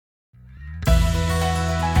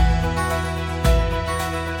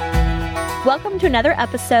Welcome to another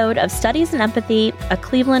episode of Studies in Empathy, a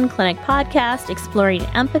Cleveland Clinic podcast exploring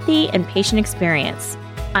empathy and patient experience.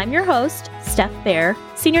 I'm your host, Steph Bayer,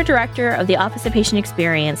 Senior Director of the Office of Patient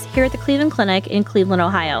Experience here at the Cleveland Clinic in Cleveland,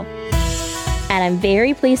 Ohio. And I'm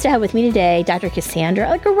very pleased to have with me today Dr.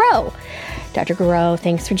 Cassandra Garraud. Dr. Garraud,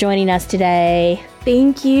 thanks for joining us today.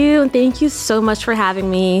 Thank you. And thank you so much for having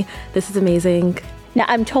me. This is amazing. Now,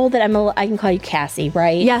 I'm told that I can call you Cassie,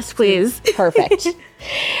 right? Yes, please. Perfect.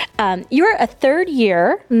 You're a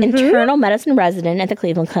third-year internal medicine resident at the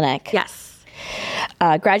Cleveland Clinic. Yes.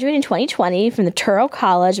 Graduated in 2020 from the Touro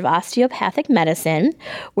College of Osteopathic Medicine,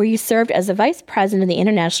 where you served as the vice president of the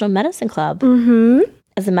International Medicine Club.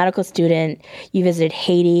 As a medical student, you visited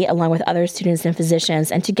Haiti along with other students and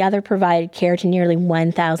physicians, and together provided care to nearly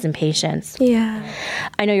 1,000 patients. Yeah.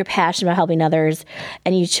 I know you're passionate about helping others,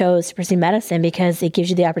 and you chose to pursue medicine because it gives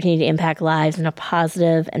you the opportunity to impact lives in a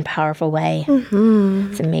positive and powerful way.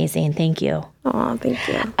 It's amazing. Thank you. Oh, thank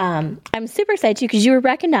you. I'm super excited too because you were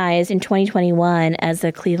recognized in 2021 as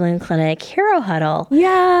the Cleveland Clinic Hero Huddle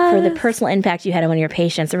for the personal impact you had on one of your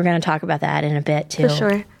patients. So we're going to talk about that in a bit too. For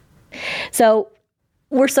sure. So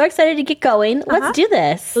we're so excited to get going. Let's do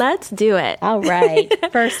this. Let's do it. All right.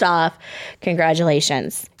 First off,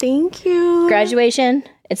 congratulations. Thank you. Graduation,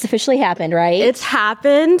 it's officially happened, right? It's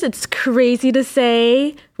happened. It's crazy to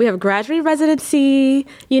say. We have graduate residency.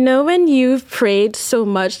 You know when you've prayed so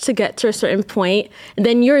much to get to a certain point, and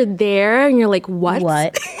then you're there and you're like, what?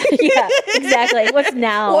 What? Yeah, exactly. What's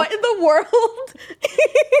now? What in the world?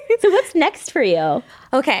 So what's next for you?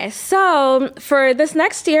 Okay, so for this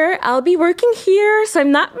next year, I'll be working here. So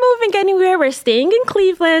I'm not moving anywhere. We're staying in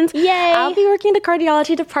Cleveland. Yay. I'll be working in the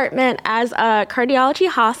cardiology department as a cardiology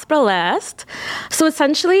hospitalist. So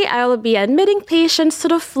essentially, I will be admitting patients to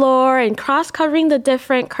the floor and cross-covering the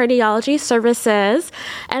different cardiology services.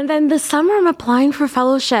 And then this summer, I'm applying for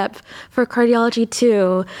fellowship for cardiology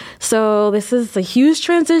too. So this is a huge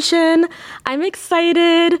transition. I'm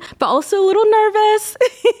excited, but also a little nervous.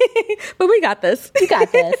 But we got this. You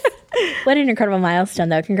got this. What an incredible milestone,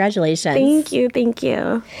 though. Congratulations. Thank you. Thank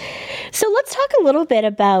you. So let's talk a little bit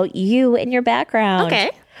about you and your background.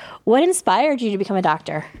 Okay. What inspired you to become a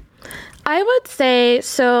doctor? I would say,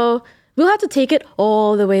 so we'll have to take it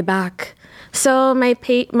all the way back. So my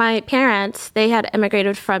parents, they had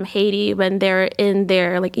immigrated from Haiti when they're in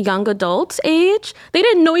their young adult age. They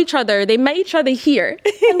didn't know each other. They met each other here.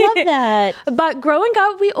 I love that. But growing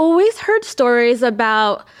up, we always heard stories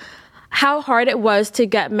about how hard it was to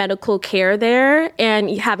get medical care there and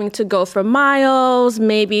having to go for miles.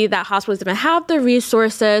 Maybe that hospital doesn't have the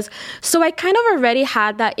resources. So I kind of already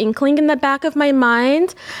had that inkling in the back of my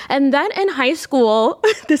mind. And then in high school,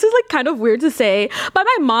 this is kind of weird to say, but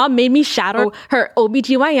my mom made me shadow her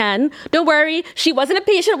OBGYN. Don't worry, she wasn't a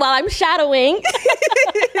patient while I'm shadowing.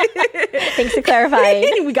 Thanks for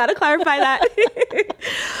clarifying. We got to clarify that.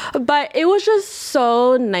 But it was just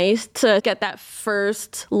so nice to get that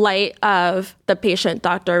first light of the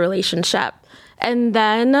patient-doctor relationship. And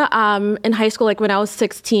then in high school, when I was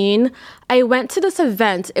 16, I went to this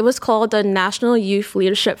event. It was called the National Youth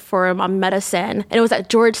Leadership Forum on Medicine, and it was at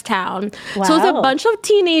Georgetown. Wow. So it was a bunch of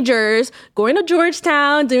teenagers going to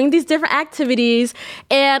Georgetown, doing these different activities.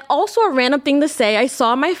 And also a random thing to say, I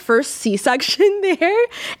saw my first C-section there,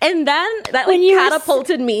 and then that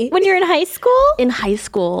catapulted me. When you're in high school? In high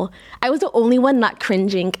school. I was the only one not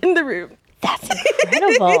cringing in the room. That's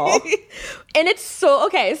incredible. And it's so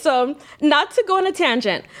not to go on a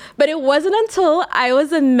tangent, but it wasn't until I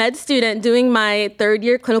was a med student doing my third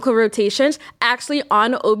year clinical rotations, actually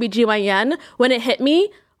on OBGYN, when it hit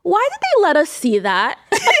me, why did they let us see that?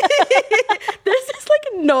 This is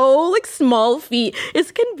no small feat.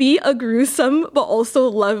 It can be a gruesome but also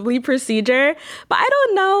lovely procedure. But I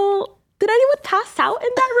don't know, did anyone pass out in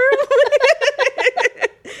that room?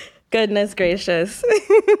 Goodness gracious.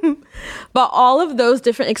 But all of those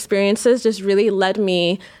different experiences just really led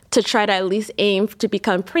me to try to at least aim to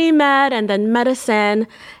become pre-med and then medicine.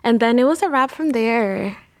 And then it was a wrap from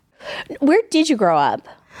there. Where did you grow up?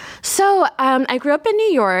 So I grew up in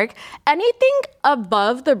New York. Anything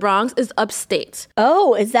above the Bronx is upstate.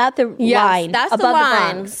 Oh, is that the line? That's above the line.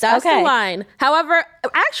 The Bronx. That's the line. However,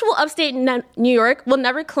 actual upstate New York will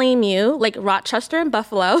never claim you, like Rochester and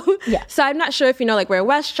Buffalo. Yeah. So I'm not sure if you know where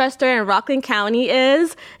Westchester and Rockland County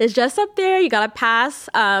is. It's just up there. You got to pass.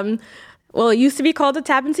 Well, it used to be called the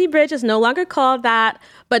Tappan Zee Bridge. It's no longer called that,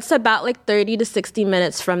 but it's about 30 to 60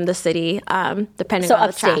 minutes from the city, depending on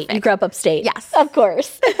the traffic. You grew up upstate. Yes. Of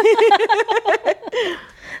course.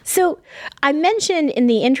 So I mentioned in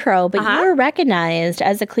the intro, but you were recognized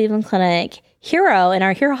as a Cleveland Clinic hero in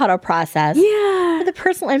our Hero Huddle process for the the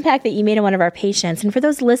personal impact that you made on one of our patients. And for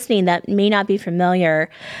those listening that may not be familiar,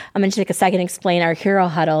 I'm going to take a second to explain our hero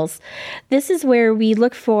huddles. This is where we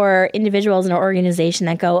look for individuals in our organization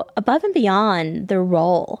that go above and beyond their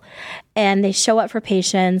role. And they show up for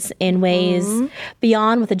patients in ways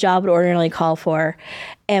beyond what the job would ordinarily call for.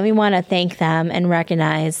 And we want to thank them and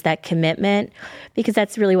recognize that commitment, because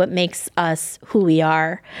that's really what makes us who we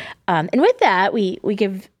are. And with that, we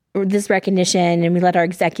give this recognition, and we let our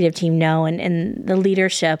executive team know, and the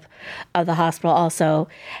leadership of the hospital also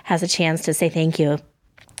has a chance to say thank you.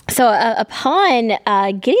 So upon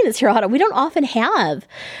getting this hero huddle, we don't often have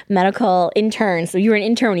medical interns. So you were an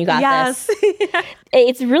intern when you got this.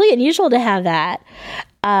 It's really unusual to have that.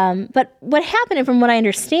 But what happened, and from what I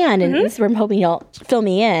understand, and this is where I'm hoping you'll fill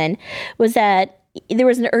me in, was that there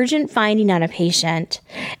was an urgent finding on a patient,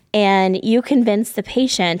 and you convinced the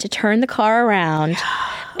patient to turn the car around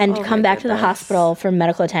and come back to the hospital for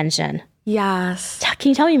medical attention. Yes. Can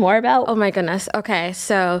you tell me more about? Oh my goodness. Okay,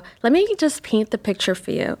 so let me just paint the picture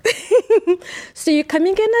for you. So you're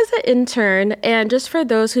coming in as an intern, and just for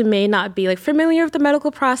those who may not be familiar with the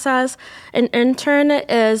medical process, an intern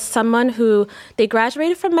is someone who they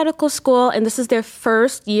graduated from medical school, and this is their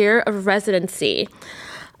first year of residency.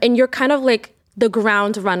 And you're kind of like the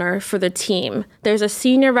ground runner for the team. There's a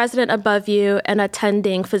senior resident above you and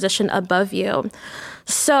attending physician above you.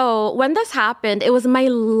 So when this happened, it was my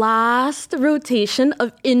last rotation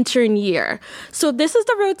of intern year. So this is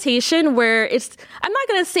the rotation where I'm not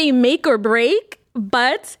going to say make or break,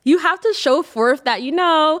 but you have to show forth that,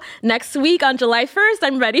 next week on July 1st,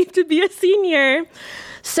 I'm ready to be a senior.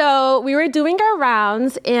 So we were doing our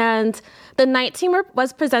rounds, and the night team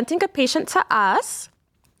was presenting a patient to us.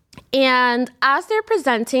 And as they're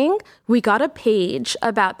presenting, we got a page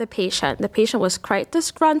about the patient. The patient was quite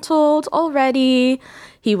disgruntled already.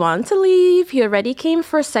 He wanted to leave. He already came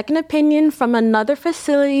for a second opinion from another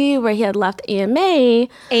facility where he had left AMA.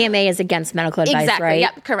 AMA is against medical advice, exactly, right?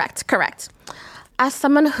 Yep, correct. As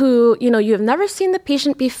someone who, you have never seen the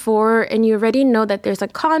patient before, and you already know that there's a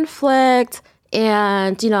conflict,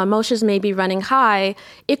 and, emotions may be running high,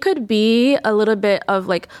 it could be a little bit of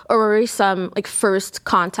a worrisome first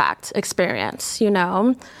contact experience,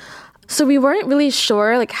 So we weren't really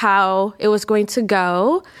sure how it was going to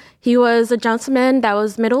go. He was a gentleman that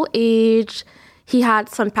was middle-aged. He had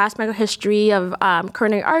some past medical history of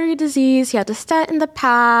coronary artery disease. He had a stent in the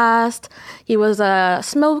past. He was a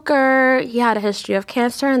smoker. He had a history of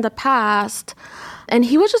cancer in the past. And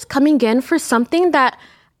he was just coming in for something that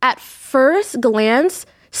at first glance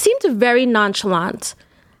seemed very nonchalant.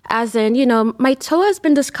 As in, my toe has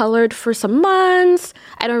been discolored for some months.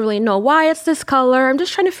 I don't really know why it's this color. I'm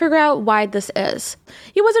just trying to figure out why this is.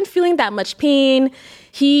 He wasn't feeling that much pain.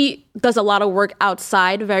 He does a lot of work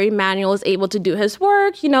outside, very manual, is able to do his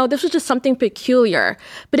work. This was just something peculiar.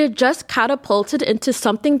 But it just catapulted into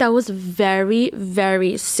something that was very,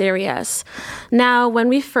 very serious. Now, when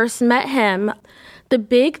we first met him, the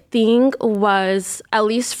big thing was, at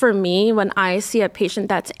least for me, when I see a patient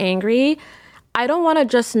that's angry, I don't want to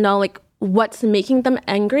just know what's making them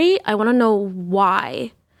angry. I want to know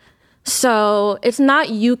why. So it's not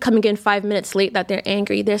you coming in 5 minutes late that they're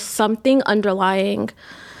angry. There's something underlying.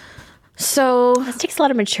 So it takes a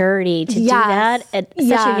lot of maturity to do that at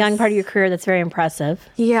such a young part of your career. That's very impressive.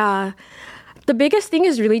 Yeah. The biggest thing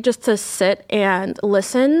is really just to sit and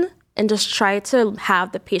listen and just try to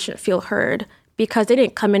have the patient feel heard, because they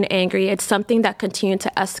didn't come in angry. It's something that continued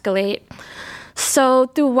to escalate. So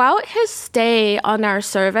throughout his stay on our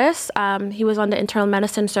service, he was on the internal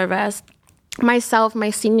medicine service, myself, my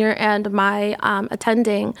senior, and my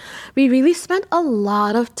attending, we really spent a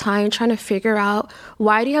lot of time trying to figure out,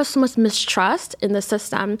 why do you have so much mistrust in the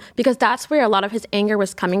system? Because that's where a lot of his anger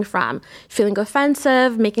was coming from. Feeling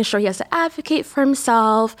offensive, making sure he has to advocate for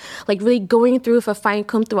himself, really going through with a fine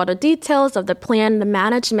comb through all the details of the plan, the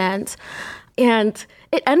management. And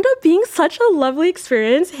it ended up being such a lovely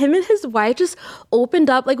experience. Him and his wife just opened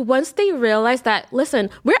up. Once they realized that, listen,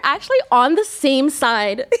 we're actually on the same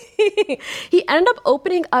side. He ended up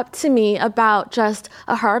opening up to me about just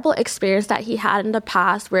a horrible experience that he had in the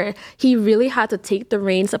past, where he really had to take the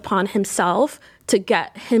reins upon himself to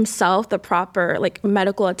get himself the proper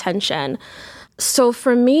medical attention. So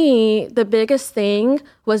for me, the biggest thing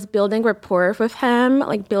was building rapport with him,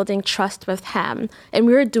 building trust with him. And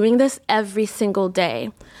we were doing this every single day.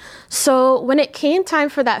 So when it came time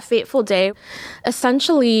for that fateful day,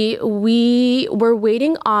 essentially we were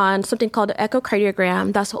waiting on something called an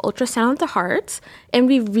echocardiogram. That's an ultrasound of the heart. And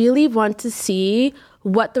we really want to see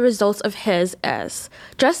what the results of his is,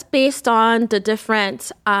 just based on the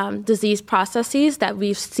different disease processes that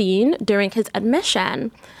we've seen during his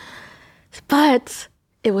admission. But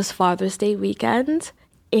it was Father's Day weekend,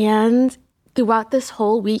 and throughout this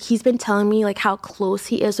whole week, he's been telling me like how close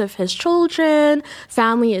he is with his children.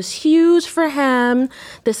 Family is huge for him.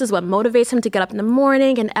 This is what motivates him to get up in the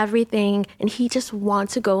morning and everything. And he just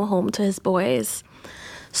wants to go home to his boys.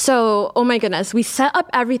 So, oh my goodness, we set up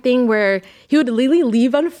everything where he would literally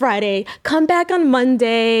leave on Friday, come back on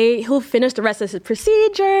Monday, he'll finish the rest of his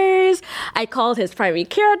procedures. I called his primary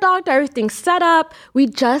care doctor, everything's set up. We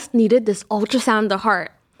just needed this ultrasound of the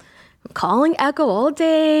heart. I'm calling Echo all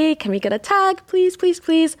day. Can we get a tag? Please, please,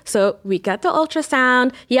 please. So we get the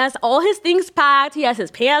ultrasound. He has all his things packed. He has his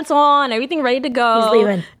pants on, everything ready to go. He's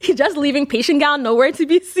leaving. He's just leaving, patient gown, nowhere to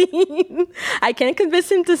be seen. I can't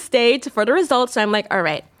convince him to stay for the results. So I'm like, all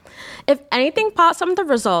right, if anything pops from the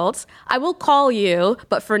results, I will call you.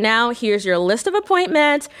 But for now, here's your list of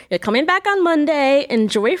appointments. You're coming back on Monday.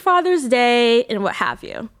 Enjoy Father's Day and what have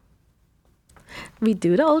you. We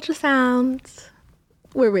do the ultrasound.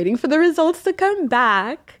 We're waiting for the results to come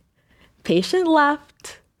back. Patient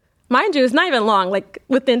left. Mind you, it's not even long, like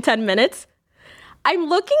within 10 minutes. I'm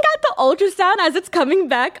looking at the ultrasound as it's coming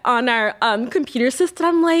back on our computer system.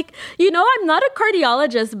 I'm like, I'm not a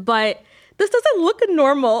cardiologist, but this doesn't look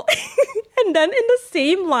normal. And then in the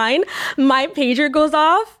same line, my pager goes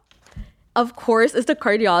off. Of course, it's the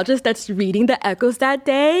cardiologist that's reading the echoes that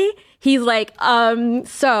day. He's like,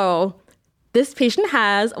 so this patient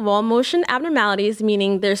has wall motion abnormalities,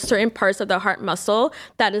 meaning there's certain parts of the heart muscle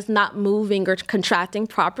that is not moving or contracting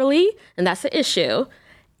properly, and that's the issue.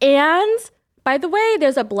 And by the way,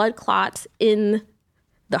 there's a blood clot in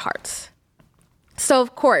the heart. So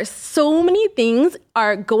of course, so many things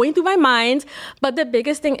are going through my mind, but the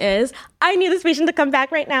biggest thing is I need this patient to come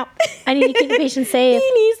back right now. I need to keep the patient safe.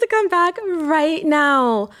 He needs to come back right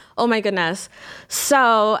now. Oh my goodness.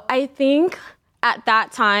 So I think at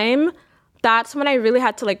that time, that's when I really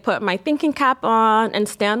had to put my thinking cap on and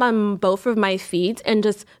stand on both of my feet and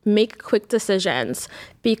just make quick decisions.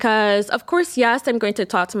 Because of course, yes, I'm going to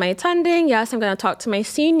talk to my attending. Yes, I'm going to talk to my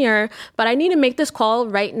senior, but I need to make this call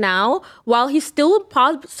right now while he's still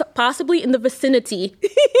possibly in the vicinity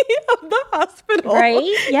of the hospital. Right?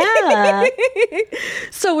 Yeah.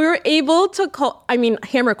 So we were able to call,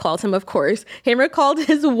 Hammer called him, of course. Hammer called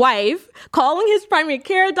his wife, calling his primary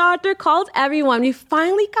care doctor, called everyone. We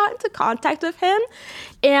finally got into contact with him.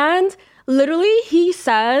 And literally he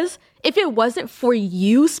says, if it wasn't for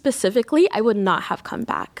you specifically, I would not have come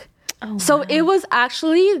back. Oh, so wow. It was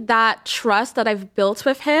actually that trust that I've built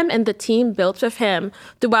with him and the team built with him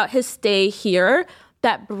throughout his stay here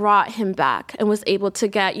that brought him back and was able to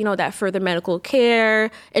get, that further medical care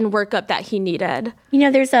and workup that he needed.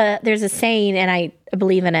 There's a saying, and I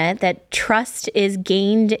believe in it, that trust is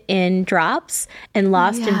gained in drops and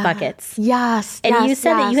lost in buckets. Yes. And you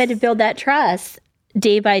said that you had to build that trust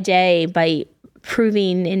day by day by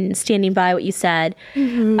proving and standing by what you said.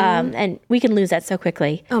 Mm-hmm. And we can lose that so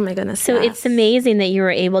quickly. Oh my goodness. So It's amazing that you were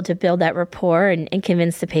able to build that rapport and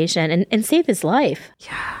convince the patient and save his life.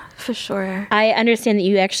 Yeah, for sure. I understand that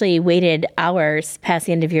you actually waited hours past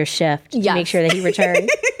the end of your shift to make sure that he returned.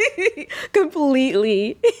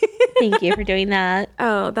 Completely. Thank you for doing that.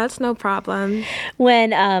 Oh, that's no problem.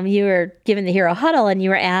 When you were given the hero huddle and you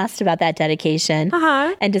were asked about that dedication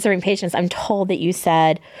and deserving patients, I'm told that you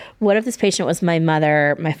said, what if this patient was my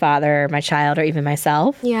mother, my father, my child, or even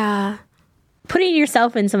myself? Yeah. Putting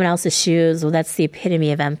yourself in someone else's shoes, well, that's the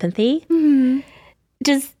epitome of empathy. Mm-hmm.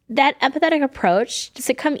 Does that empathetic approach, does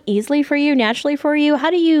it come easily for you, naturally for you? How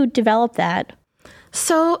do you develop that?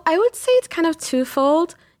 So I would say it's kind of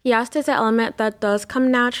twofold. Yes, there's an element that does come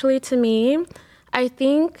naturally to me. I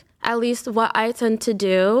think at least what I tend to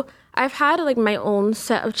do, I've had my own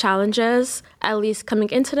set of challenges, at least coming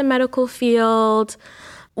into the medical field.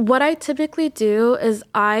 What I typically do is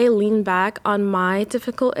I lean back on my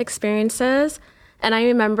difficult experiences, and I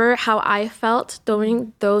remember how I felt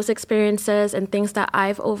during those experiences and things that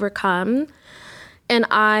I've overcome. And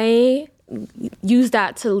I use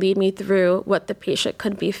that to lead me through what the patient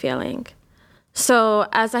could be feeling. So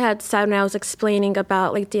as I had said when I was explaining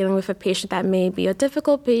about dealing with a patient that may be a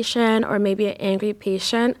difficult patient or maybe an angry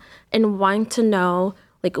patient and wanting to know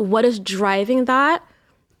what is driving that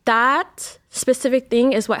specific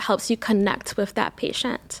thing is what helps you connect with that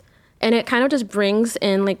patient. And it kind of just brings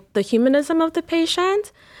in the humanism of the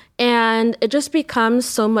patient, and it just becomes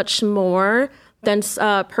so much more than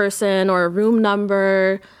a person or a room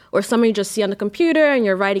number or somebody you just see on the computer and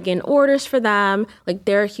you're writing in orders for them.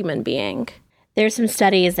 They're a human being. There's some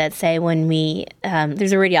studies that say when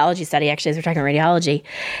there's a radiology study, actually, as we're talking radiology,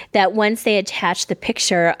 that once they attach the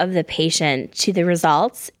picture of the patient to the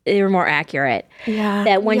results, they were more accurate. Yeah.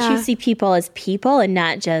 That once you see people as people and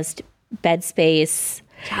not just bed space,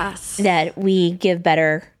 Yes. that we give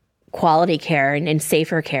better quality care and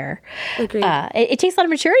safer care. Agreed. It takes a lot of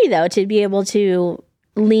maturity, though, to be able to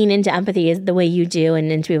lean into empathy the way you do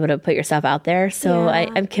and to be able to put yourself out there. So I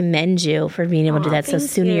commend you for being able to do that so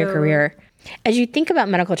soon in your career. As you think about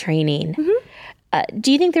medical training,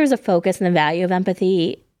 do you think there's a focus on the value of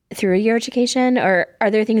empathy through your education? Or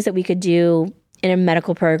are there things that we could do in a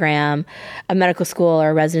medical program, a medical school or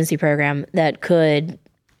a residency program that could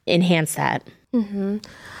enhance that?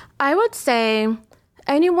 I would say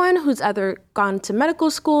anyone who's either gone to medical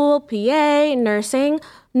school, PA, nursing,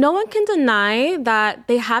 no one can deny that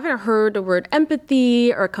they haven't heard the word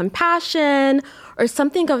empathy or compassion or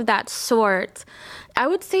something of that sort. I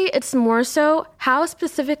would say it's more so how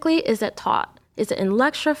specifically is it taught? Is it in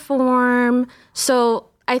lecture form? So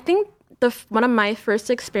I think one of my first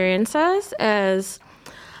experiences is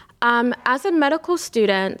as a medical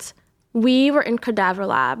student, we were in cadaver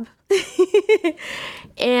lab.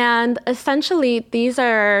 And essentially, these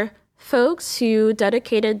are folks who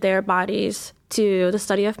dedicated their bodies to the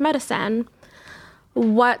study of medicine. She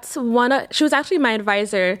was actually my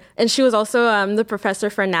advisor, and she was also the professor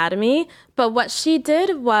for anatomy. But what she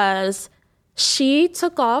did was she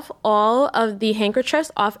took off all of the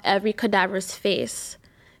handkerchiefs off every cadaver's face.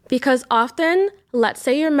 Because often, let's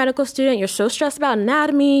say you're a medical student, you're so stressed about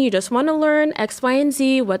anatomy, you just want to learn X, Y, and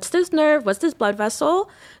Z, what's this nerve, what's this blood vessel,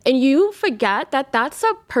 and you forget that that's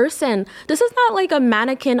a person. This is not like a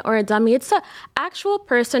mannequin or a dummy. It's an actual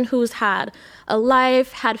person who's had a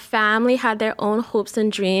life, had family, had their own hopes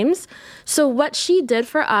and dreams. So what she did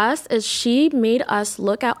for us is she made us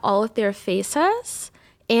look at all of their faces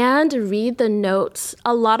and read the notes.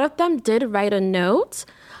 A lot of them did write a note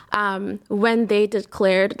when they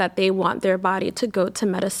declared that they want their body to go to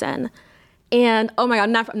medicine. And oh my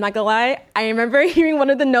God, I'm not gonna lie, I remember hearing one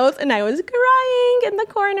of the notes and I was crying in the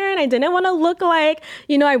corner and I didn't want to look like,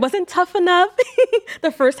 I wasn't tough enough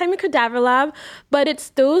the first time in cadaver lab. But it's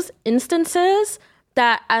those instances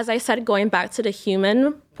that, as I said, going back to the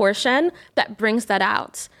human portion, that brings that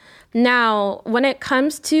out. Now, when it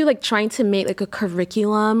comes to like trying to make like a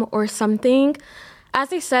curriculum or something,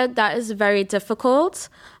 as I said, that is very difficult.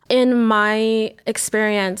 In my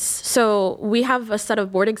experience, so we have a set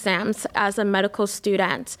of board exams as a medical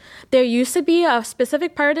student. There used to be a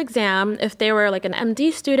specific part of the exam. If they were like an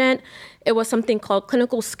MD student, it was something called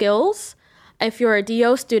clinical skills. If you're a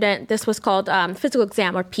DO student, this was called physical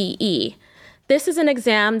exam or PE. This is an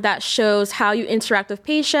exam that shows how you interact with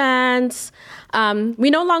patients. We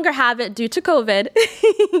no longer have it due to COVID,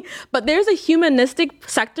 but there's a humanistic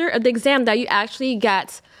sector of the exam that you actually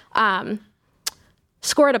get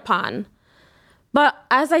scored upon. But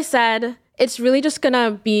as I said, it's really just gonna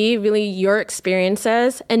be really your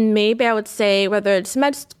experiences. And maybe I would say whether it's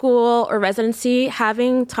med school or residency,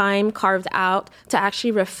 having time carved out to actually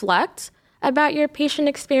reflect about your patient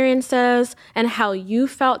experiences and how you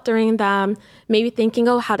felt during them, maybe thinking,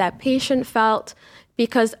 how that patient felt,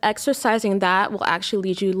 because exercising that will actually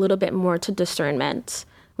lead you a little bit more to discernment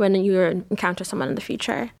when you encounter someone in the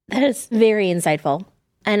future. That is very insightful.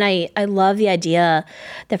 And I love the idea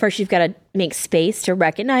that first you've got to make space to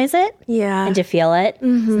recognize it and to feel it.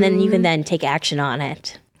 And then you can then take action on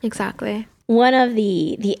it. Exactly. One of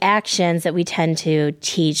the actions that we tend to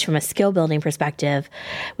teach from a skill building perspective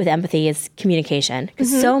with empathy is communication.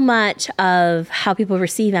 Because so much of how people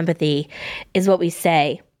receive empathy is what we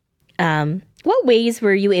say. What ways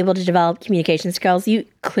were you able to develop communication skills? You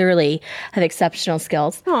clearly have exceptional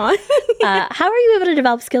skills. How are you able to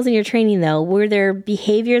develop skills in your training, though? Were there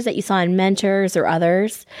behaviors that you saw in mentors or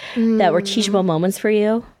others that were teachable moments for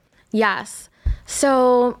you? Yes.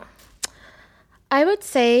 So I would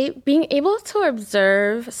say being able to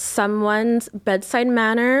observe someone's bedside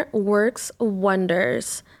manner works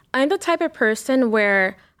wonders. I'm the type of person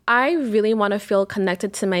where I really want to feel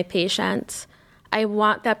connected to my patient. I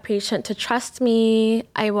want that patient to trust me.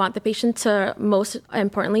 I want the patient to, most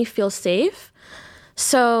importantly, feel safe.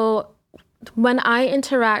 So when I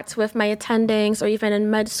interact with my attendings, or even in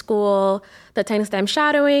med school, the attendings that I'm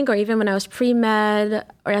shadowing, or even when I was pre-med,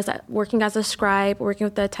 or working as a scribe, working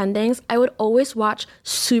with the attendings, I would always watch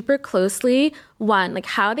super closely, one, like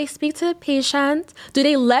how they speak to the patient. Do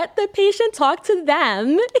they let the patient talk to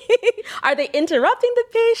them? Are they interrupting the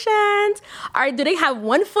patient? Do they have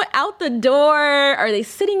one foot out the door? Are they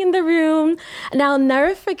sitting in the room? And I'll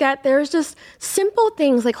never forget, there's just simple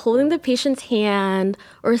things like holding the patient's hand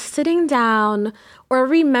or sitting down. Or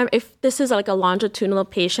remember, if this is like a longitudinal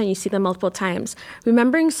patient, you see them multiple times,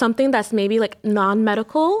 remembering something that's maybe like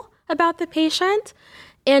non-medical about the patient,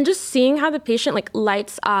 and just seeing how the patient like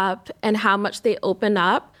lights up and how much they open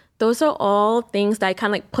up those are all things that I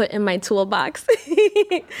kind of like put in my toolbox.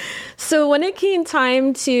 So when it came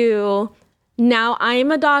time to, now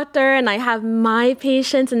I'm a doctor and I have my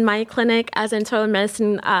patients in my clinic as an internal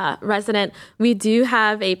medicine resident. We do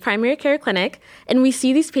have a primary care clinic and we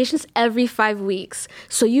see these patients every 5 weeks.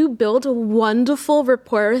 So you build a wonderful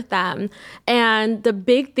rapport with them. And the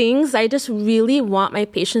big things, I just really want my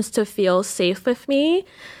patients to feel safe with me.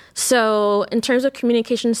 So in terms of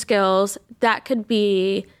communication skills, that could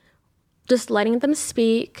be just letting them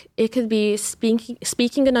speak. It could be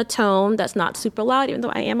speaking in a tone that's not super loud, even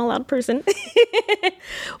though I am a loud person.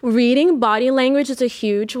 Reading body language is a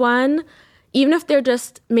huge one. Even if they're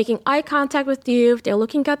just making eye contact with you, if they're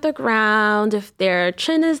looking at the ground, if their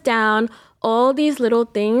chin is down, all these little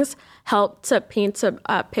things help to paint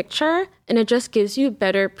a picture, and it just gives you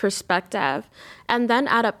better perspective. And then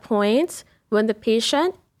at a point when the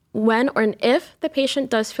patient, when or if the patient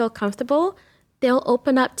does feel comfortable, they'll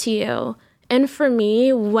open up to you. And for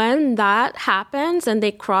me, when that happens and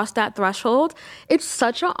they cross that threshold, it's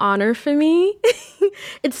such an honor for me.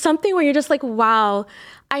 It's something where you're just like, wow,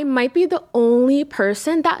 I might be the only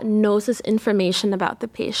person that knows this information about the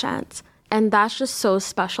patient. And that's just so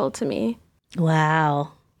special to me.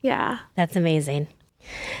 Wow. Yeah. That's amazing.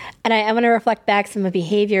 And I want to reflect back some of the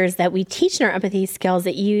behaviors that we teach in our empathy skills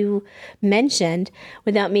that you mentioned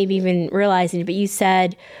without maybe even realizing it. But you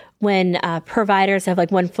said when providers have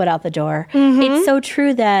like one foot out the door, it's so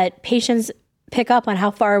true that patients pick up on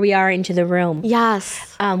how far we are into the room.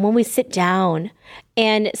 Yes. When we sit down,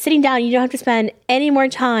 and sitting down, you don't have to spend any more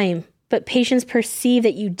time, but patients perceive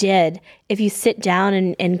that you did if you sit down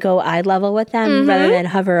and go eye level with them rather than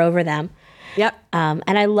hover over them. Yep.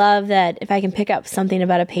 And I love that if I can pick up something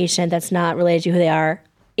about a patient that's not related to who they are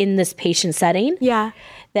in this patient setting,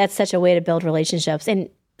 that's such a way to build relationships.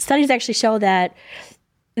 And studies actually show that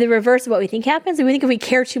the reverse of what we think happens, and we think if we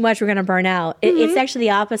care too much, we're going to burn out. It's actually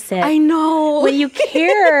the opposite. I know. When you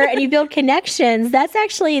care and you build connections, that's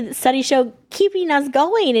actually, studies show, keeping us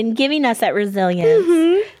going and giving us that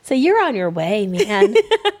resilience. So you're on your way, man.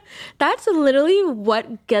 That's literally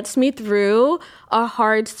what gets me through a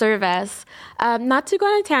hard service. Not to go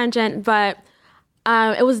on a tangent, but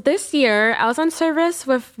it was this year. I was on service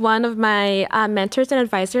with one of my mentors and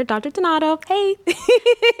advisor, Dr. Donato. Hey.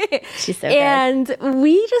 She's so and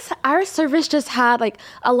good. Our service just had like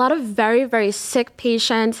a lot of very, very sick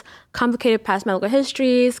patients, complicated past medical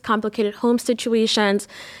histories, complicated home situations.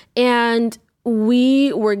 And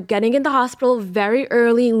we were getting in the hospital very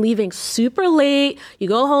early, leaving super late. You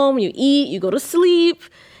go home, you eat, you go to sleep.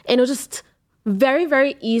 And it was just very,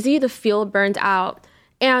 very easy to feel burned out.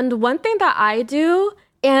 And one thing that I do,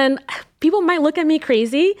 and people might look at me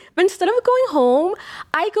crazy, but instead of going home,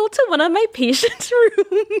 I go to one of my patients'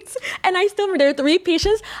 rooms. And there are 3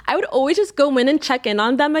 patients. I would always just go in and check in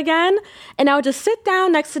on them again. And I would just sit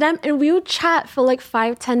down next to them and we would chat for like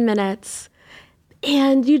 5-10 minutes.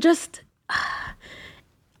 And you just,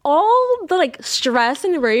 all the like stress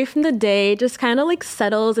and worry from the day just kind of like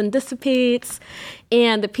settles and dissipates.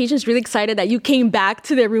 And the patient's really excited that you came back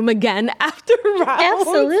to their room again after rounds.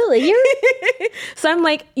 Absolutely. So I'm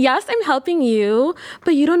like, yes, I'm helping you,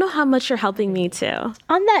 but you don't know how much you're helping me too.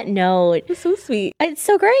 On that note, It's so sweet. It's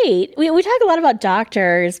so great. We talk a lot about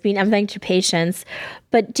doctors being empathetic to patients,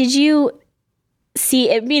 but did you see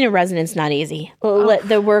it being a resident's not easy?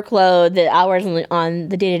 The workload, the hours on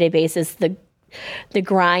the day-to-day basis, the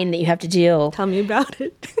grind that you have to do. Tell me about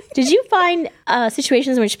it. Did you find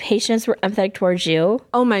situations in which patients were empathetic towards you?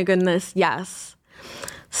 Oh my goodness, yes.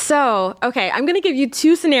 So, okay, I'm going to give you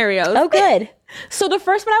 2 scenarios. Oh, good. So the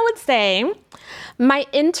first one I would say, my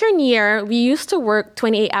intern year, we used to work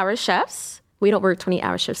 28-hour shifts. We don't work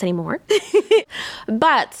 28-hour shifts anymore.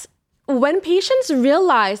 But when patients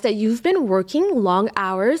realize that you've been working long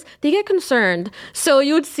hours, they get concerned. So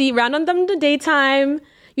you would see round on them in the daytime,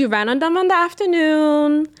 you ran on them in the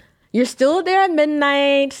afternoon, you're still there at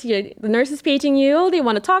midnight, the nurse is paging you, they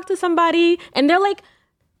want to talk to somebody, and they're like,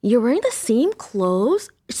 you're wearing the same clothes?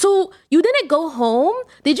 So you didn't go home?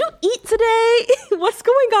 Did you eat today? What's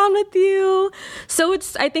going on with you? So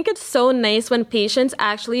I think it's so nice when patients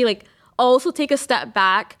actually like also take a step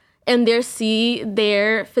back and they see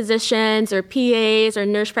their physicians or PAs or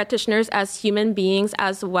nurse practitioners as human beings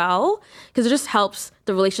as well, because it just helps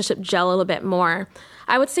the relationship gel a little bit more.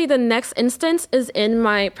 I would say the next instance is in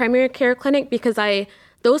my primary care clinic because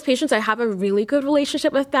those patients, I have a really good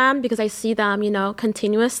relationship with them because I see them,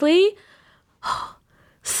 continuously.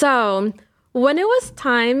 So when it was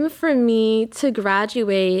time for me to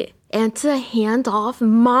graduate and to hand off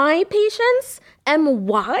my patients, and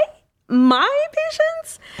why? My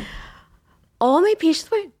patients? All my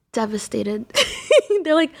patients were devastated.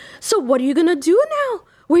 They're like, so what are you going to do now?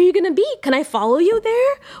 Where are you going to be? Can I follow you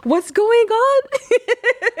there? What's going on?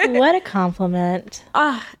 What a compliment.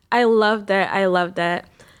 I loved it. I loved it.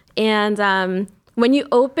 And when you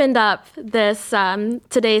opened up this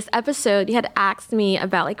today's episode, you had asked me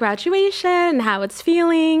about like graduation and how it's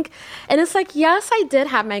feeling. And it's like, yes, I did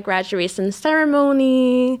have my graduation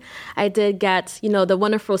ceremony. I did get, the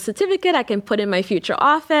wonderful certificate I can put in my future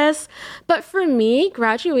office. But for me,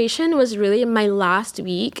 graduation was really my last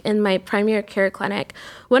week in my primary care clinic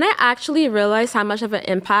when I actually realized how much of an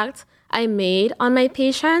impact I made on my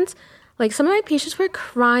patients. Like, some of my patients were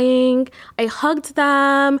crying. I hugged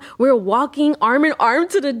them. We were walking arm in arm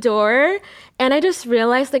to the door. And I just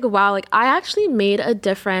realized, like, wow, like, I actually made a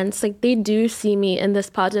difference. Like, they do see me in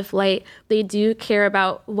this positive light. They do care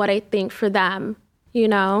about what I think for them,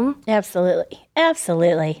 Absolutely.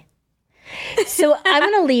 Absolutely. So I'm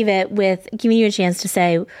going to leave it with giving you a chance to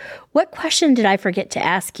say, what question did I forget to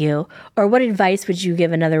ask you? Or what advice would you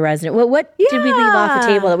give another resident? What did we leave off the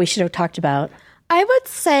table that we should have talked about? I would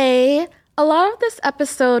say a lot of this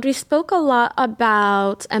episode, we spoke a lot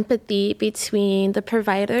about empathy between the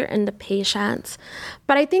provider and the patient.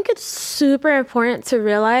 But I think it's super important to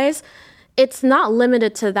realize it's not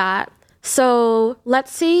limited to that. So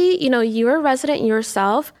let's say, you're a resident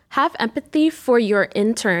yourself, have empathy for your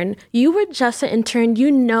intern. You were just an intern,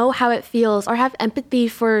 you know how it feels, or have empathy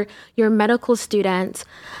for your medical student.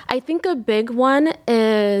 I think a big one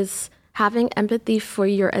is having empathy for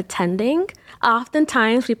your attending.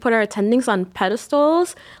 Oftentimes, we put our attendings on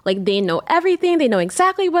pedestals, like they know everything, they know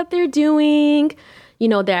exactly what they're doing.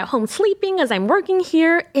 They're at home sleeping as I'm working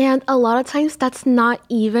here. And a lot of times, that's not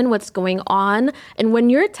even what's going on. And when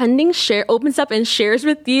your attending opens up and shares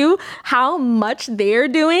with you how much they're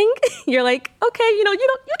doing, you're like, okay, you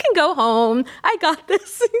can go home. I got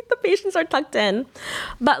this. The patients are tucked in.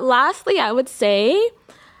 But lastly, I would say,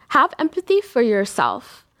 have empathy for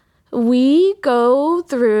yourself. We go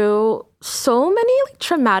through so many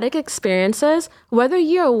traumatic experiences, whether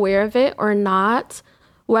you're aware of it or not,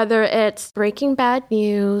 whether it's breaking bad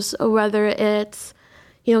news, or whether it's,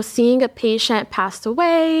 seeing a patient pass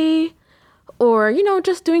away, or,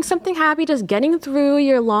 just doing something happy, just getting through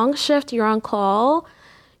your long shift, you're on call.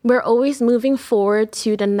 We're always moving forward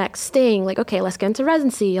to the next thing. Like, okay, let's get into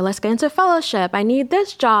residency. Let's get into fellowship. I need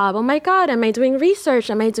this job. Oh my God, am I doing research?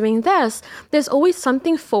 Am I doing this? There's always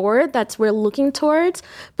something forward that we're looking towards,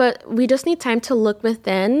 but we just need time to look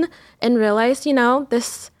within and realize,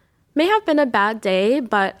 this may have been a bad day,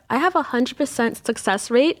 but I have 100% success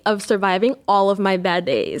rate of surviving all of my bad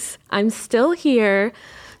days. I'm still here.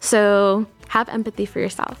 So have empathy for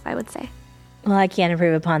yourself, I would say. Well, I can't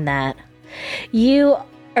improve upon that. You're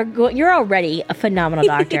already a phenomenal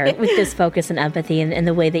doctor with this focus and empathy and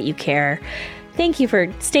the way that you care. Thank you for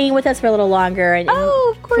staying with us for a little longer and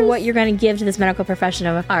of course, for what you're going to give to this medical profession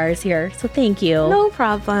of ours here. So thank you. No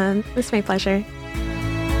problem. It's my pleasure.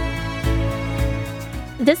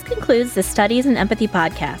 This concludes the Studies in Empathy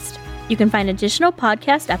podcast. You can find additional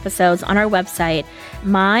podcast episodes on our website,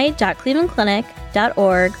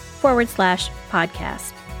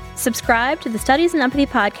 my.clevelandclinic.org/podcast. Subscribe to the Studies in Empathy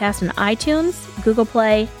podcast on iTunes, Google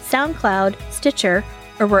Play, SoundCloud, Stitcher,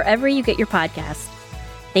 or wherever you get your podcasts.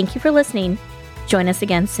 Thank you for listening. Join us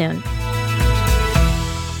again soon.